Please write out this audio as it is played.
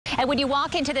And when you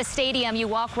walk into the stadium, you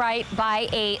walk right by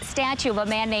a statue of a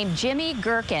man named Jimmy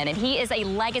Gerken, and he is a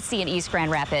legacy in East Grand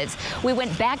Rapids. We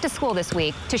went back to school this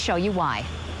week to show you why.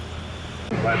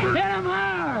 Well,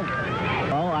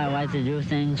 I like to do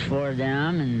things for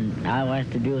them, and I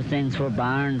like to do things for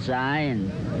Barnseye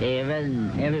and David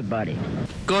and everybody.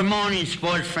 Good morning,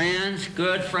 sports fans.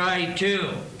 Good Friday, too.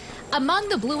 Among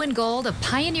the blue and gold of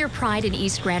Pioneer Pride in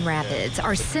East Grand Rapids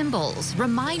are symbols,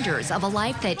 reminders of a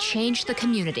life that changed the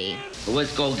community.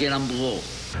 Let's go get them blue.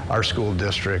 Our school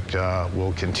district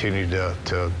will continue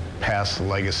to pass the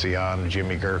legacy on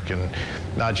Jimmy Gerken,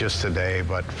 not just today,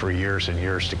 but for years and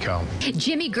years to come.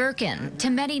 Jimmy Gerken, to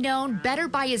many known better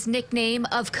by his nickname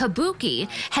of Kabuki,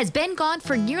 has been gone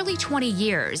for nearly 20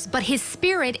 years, but his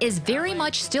spirit is very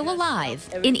much still alive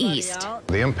in East.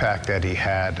 The impact that he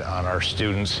had on our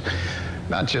students,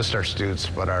 not just our students,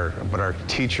 but our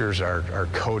teachers, our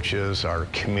coaches, our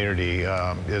community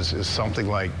is something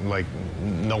like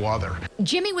no other.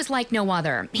 Jimmy was like no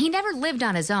other. He never lived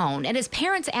on his own, and his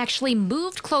parents actually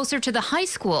moved closer to the high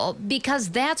school because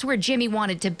that's where Jimmy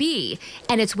wanted to be,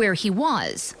 and it's where he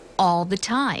was all the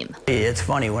time. It's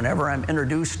funny, whenever I'm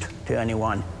introduced to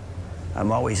anyone,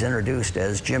 I'm always introduced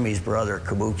as Jimmy's brother,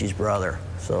 Kabuki's brother.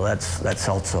 So that's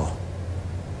also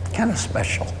kind of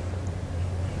special.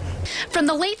 From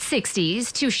the late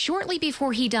 60s to shortly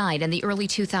before he died in the early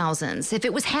 2000s, if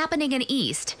it was happening in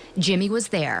East, Jimmy was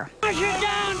there. March it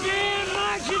down, Dan!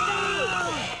 March it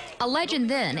down! A legend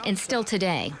then and still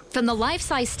today. From the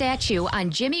life-size statue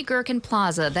on Jimmy Gerken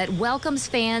Plaza that welcomes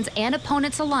fans and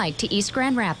opponents alike to East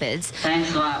Grand Rapids.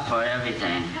 Thanks a lot for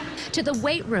everything. To the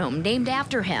weight room named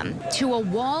after him, to a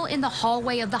wall in the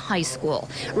hallway of the high school,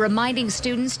 reminding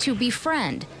students to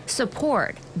befriend,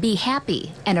 support, be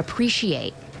happy, and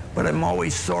appreciate. But I'm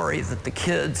always sorry that the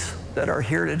kids that are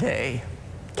here today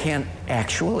can't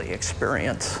actually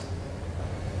experience,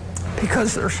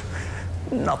 because there's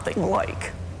nothing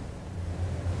like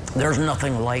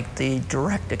the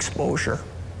direct exposure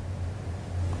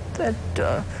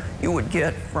that you would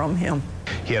get from him.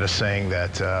 He had a saying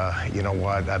that, you know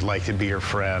what, I'd like to be your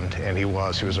friend, and he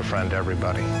was a friend to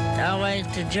everybody. I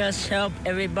like to just help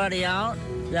everybody out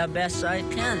the best I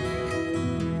can.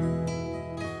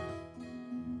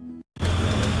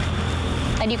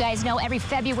 And you guys know every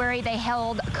February they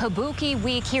held Kabuki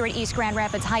Week here at East Grand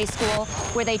Rapids High School,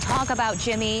 where they talk about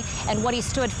Jimmy and what he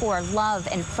stood for, love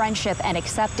and friendship and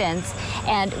acceptance.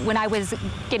 And when I was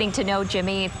getting to know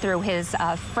Jimmy through his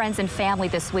friends and family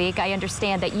this week, I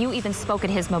understand that you even spoke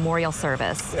at his memorial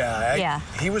service. Yeah,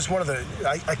 he was one of the,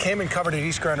 I came and covered an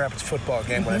East Grand Rapids football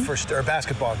game when I first, or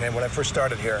basketball game when I first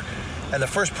started here. And the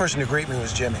first person to greet me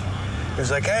was Jimmy. He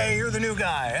was like, hey, you're the new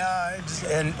guy.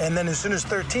 And then as soon as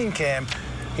 13 came,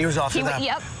 he was off to that.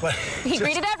 Yep. But he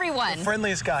greeted everyone. The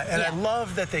friendliest guy. And I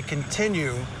love that they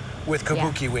continue with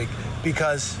Kabuki Week,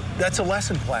 because that's a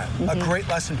lesson plan, a great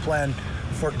lesson plan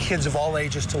for kids of all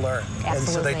ages to learn. Absolutely. And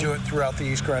so they do it throughout the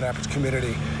East Grand Rapids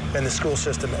community and the school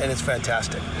system, and it's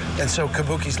fantastic. And so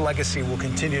Kabuki's legacy will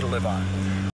continue to live on.